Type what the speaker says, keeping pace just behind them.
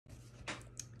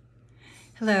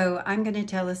Hello, I'm going to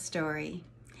tell a story,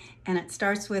 and it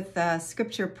starts with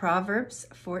scripture Proverbs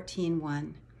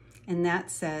 14:1, and that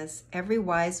says, "Every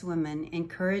wise woman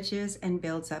encourages and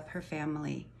builds up her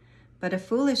family, but a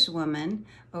foolish woman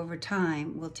over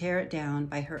time will tear it down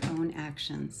by her own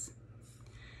actions."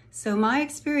 So my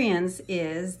experience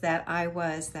is that I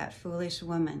was that foolish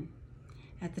woman.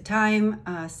 At the time,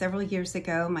 several years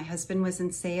ago, my husband was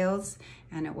in sales,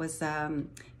 and it was a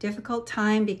difficult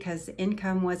time because the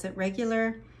income wasn't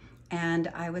regular, and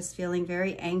I was feeling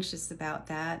very anxious about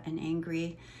that and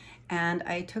angry, and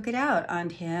I took it out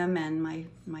on him and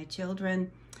my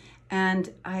children,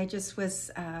 and I just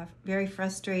was very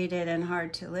frustrated and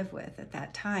hard to live with at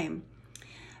that time.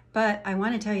 But I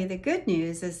want to tell you the good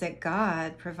news is that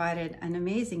God provided an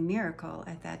amazing miracle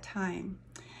at that time.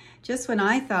 Just when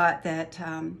I thought that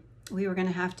we were going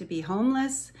to have to be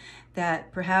homeless,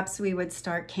 that perhaps we would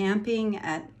start camping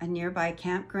at a nearby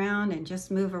campground and just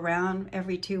move around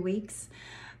every 2 weeks,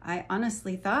 I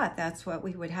honestly thought that's what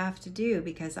we would have to do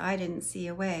because I didn't see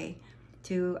a way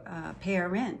to pay our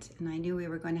rent, and I knew we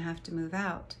were going to have to move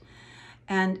out.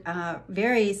 And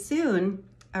very soon,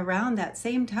 around that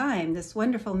same time, this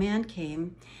wonderful man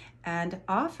came and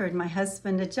offered my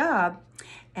husband a job,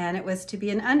 and it was to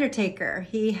be an undertaker.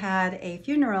 He had a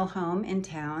funeral home in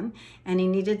town and he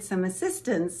needed some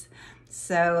assistance.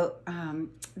 So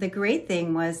the great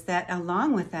thing was that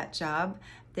along with that job,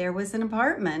 there was an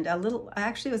apartment,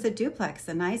 actually it was a duplex,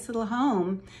 a nice little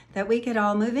home that we could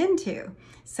all move into.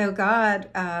 So God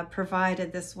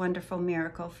provided this wonderful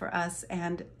miracle for us,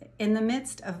 and in the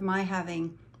midst of my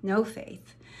having no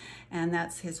faith, and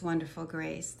that's his wonderful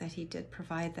grace that he did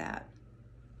provide that.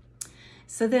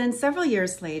 So then several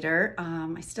years later,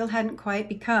 I still hadn't quite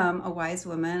become a wise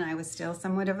woman. I was still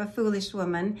somewhat of a foolish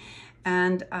woman,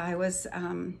 and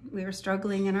we were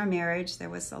struggling in our marriage. There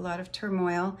was a lot of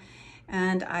turmoil,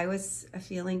 and I was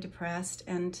feeling depressed,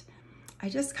 and I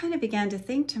just kind of began to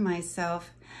think to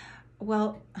myself,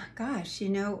 well, gosh,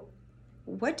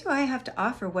 what do I have to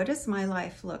offer? What does my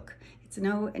life look?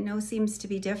 It seems to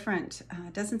be different.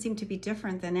 It doesn't seem to be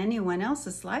different than anyone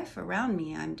else's life around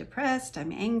me. I'm depressed,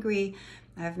 I'm angry,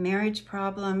 I have marriage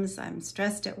problems, I'm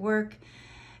stressed at work,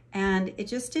 and it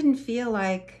just didn't feel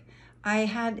like I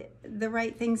had the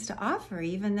right things to offer,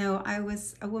 even though I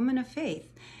was a woman of faith.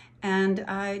 And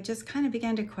I just kind of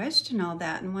began to question all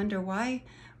that and wonder why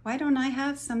don't I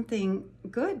have something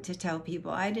good to tell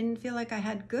people? I didn't feel like I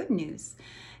had good news.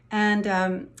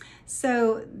 And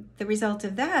so the result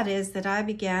of that is that I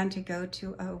began to go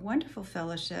to a wonderful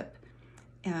fellowship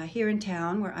here in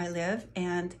town where I live.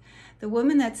 And the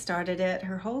woman that started it,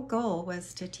 her whole goal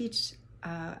was to teach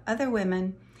other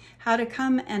women how to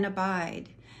come and abide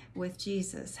with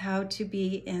Jesus, how to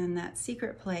be in that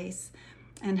secret place,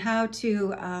 and how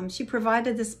to, she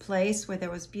provided this place where there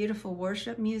was beautiful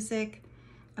worship music,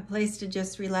 a place to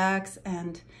just relax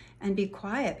and be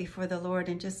quiet before the Lord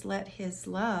and just let his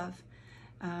love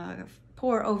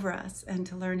pour over us, and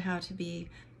to learn how to be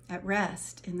at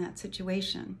rest in that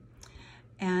situation.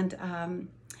 And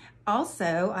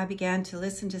also I began to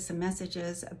listen to some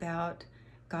messages about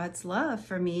God's love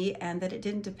for me, and that it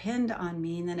didn't depend on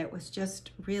me, and that it was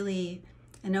just really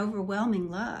an overwhelming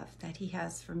love that he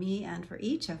has for me and for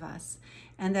each of us,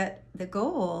 and that the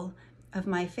goal of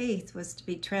my faith was to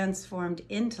be transformed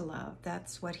into love.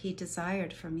 That's what he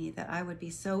desired for me, that I would be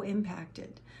so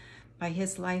impacted by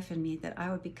his life in me that I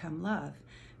would become love.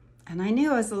 And I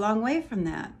knew I was a long way from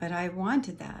that, but I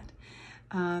wanted that.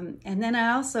 And then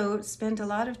I also spent a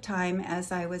lot of time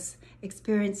as I was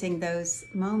experiencing those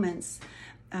moments,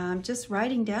 just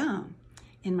writing down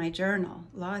in my journal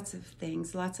lots of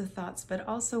things, lots of thoughts, but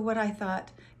also what I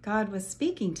thought God was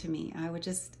speaking to me. I would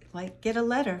just get a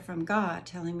letter from God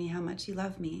telling me how much he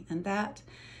loved me. And that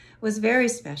was very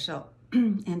special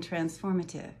and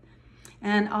transformative.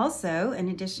 And also, in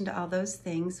addition to all those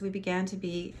things, we began to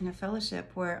be in a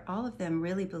fellowship where all of them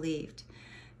really believed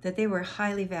that they were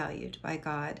highly valued by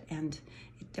God. And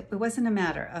it wasn't a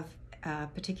matter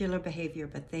of particular behavior,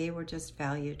 but they were just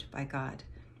valued by God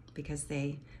because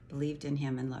they believed in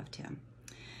him and loved him.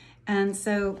 And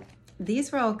so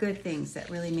these were all good things that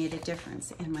really made a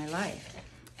difference in my life.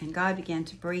 And God began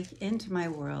to break into my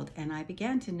world, and I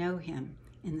began to know him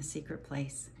in the secret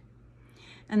place.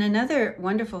 And another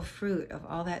wonderful fruit of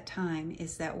all that time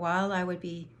is that while I would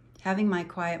be having my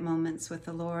quiet moments with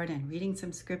the Lord and reading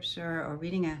some scripture or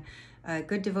reading a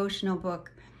good devotional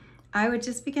book, I would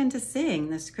just begin to sing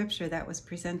the scripture that was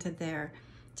presented there,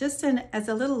 just as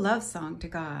a little love song to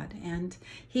God. And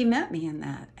he met me in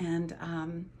that.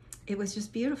 And it was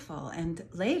just beautiful. And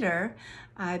later,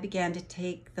 I began to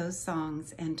take those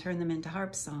songs and turn them into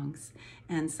harp songs.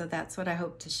 And so that's what I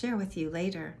hope to share with you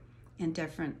later in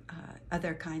different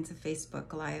other kinds of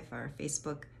Facebook Live or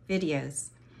Facebook videos.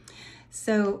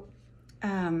 So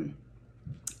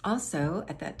also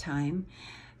at that time,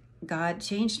 God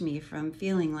changed me from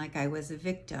feeling like I was a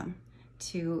victim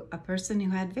to a person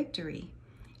who had victory.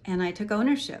 And I took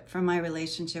ownership for my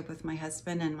relationship with my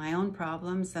husband and my own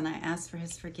problems, and I asked for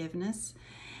his forgiveness.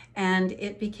 And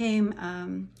it became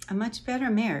a much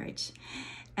better marriage.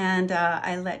 And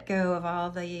I let go of all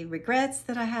the regrets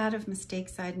that I had of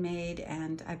mistakes I'd made,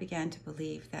 and I began to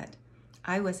believe that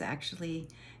I was actually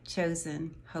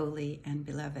chosen, holy, and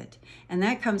beloved. And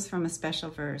that comes from a special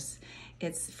verse.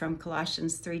 It's from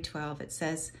Colossians 3:12. It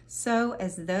says, "So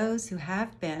as those who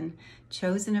have been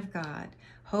chosen of God,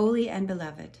 holy and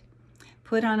beloved,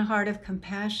 put on a heart of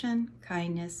compassion,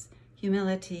 kindness,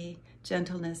 humility,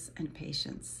 gentleness, and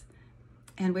patience."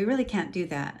 And we really can't do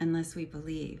that unless we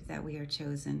believe that we are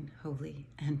chosen, holy,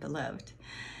 and beloved.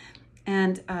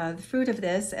 And the fruit of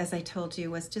this, as I told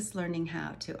you, was just learning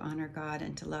how to honor God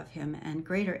and to love him, and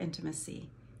greater intimacy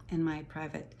in my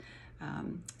private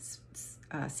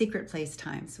secret place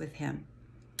times with him.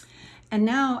 And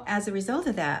now, as a result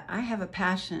of that, I have a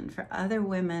passion for other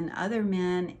women, other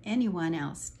men, anyone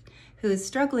else who is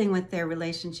struggling with their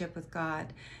relationship with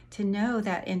God, to know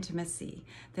that intimacy,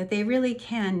 that they really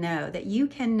can know, that you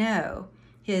can know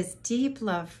his deep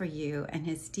love for you and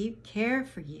his deep care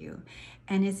for you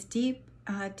and his deep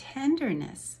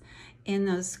tenderness in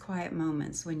those quiet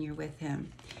moments when you're with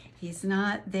him. He's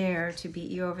not there to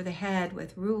beat you over the head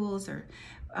with rules or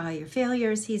your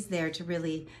failures. He's there to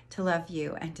really to love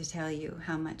you and to tell you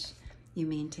how much you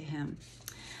mean to him.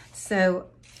 So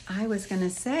I was going to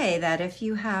say that if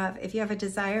you have a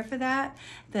desire for that,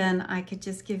 then I could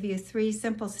just give you 3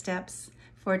 simple steps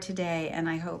for today, and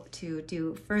I hope to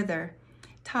do further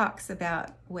talks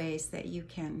about ways that you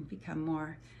can become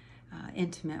more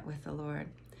intimate with the Lord.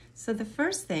 So the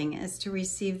first thing is to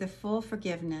receive the full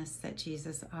forgiveness that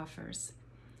Jesus offers.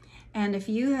 And if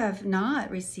you have not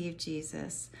received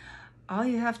Jesus, all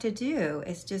you have to do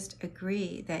is just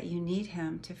agree that you need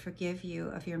him to forgive you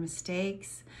of your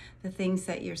mistakes, the things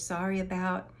that you're sorry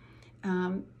about.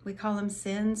 We call them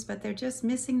sins, but they're just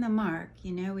missing the mark.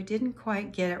 You know, we didn't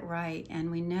quite get it right,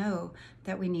 and we know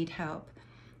that we need help.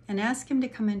 And ask him to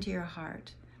come into your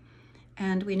heart.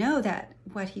 And we know that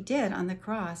what he did on the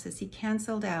cross is he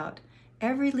canceled out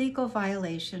every legal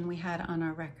violation we had on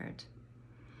our record.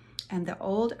 And the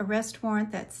old arrest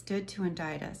warrant that stood to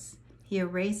indict us, he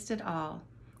erased it all.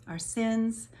 Our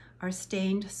sins, our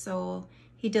stained soul,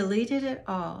 he deleted it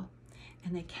all,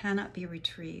 and they cannot be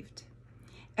retrieved.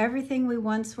 Everything we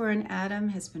once were in Adam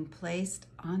has been placed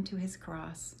onto his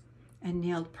cross and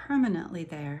nailed permanently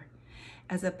there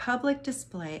as a public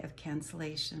display of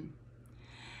cancellation.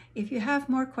 If you have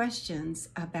more questions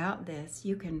about this,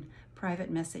 you can private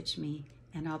message me,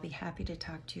 and I'll be happy to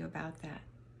talk to you about that.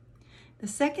 The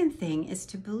second thing is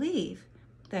to believe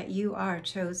that you are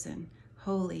chosen,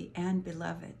 holy, and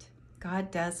beloved.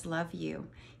 God does love you.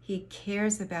 He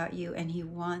cares about you, and he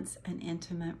wants an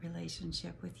intimate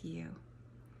relationship with you.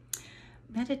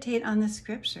 Meditate on the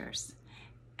scriptures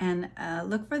and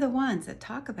look for the ones that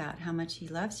talk about how much he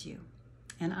loves you,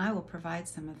 and I will provide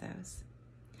some of those.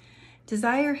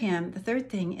 Desire him. The third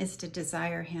thing is to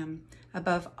desire him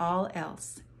above all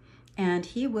else, and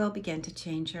he will begin to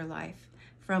change your life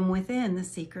from within the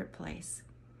secret place.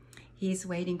 He's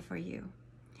waiting for you.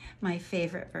 My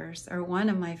favorite verse, or one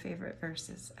of my favorite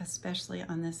verses, especially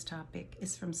on this topic,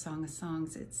 is from Song of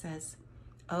Songs. It says,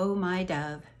 "Oh, my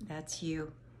dove," that's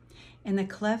you, "in the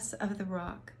clefts of the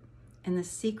rock, in the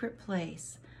secret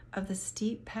place of the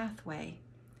steep pathway,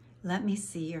 let me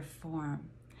see your form.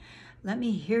 Let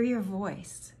me hear your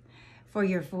voice, for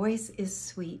your voice is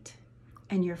sweet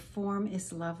and your form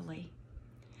is lovely."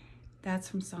 That's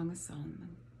from Song of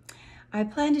Solomon. I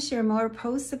plan to share more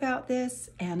posts about this,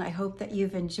 and I hope that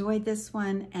you've enjoyed this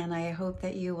one, and I hope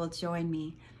that you will join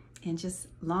me in just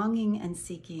longing and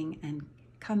seeking and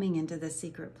coming into the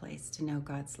secret place to know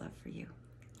God's love for you.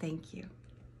 Thank you.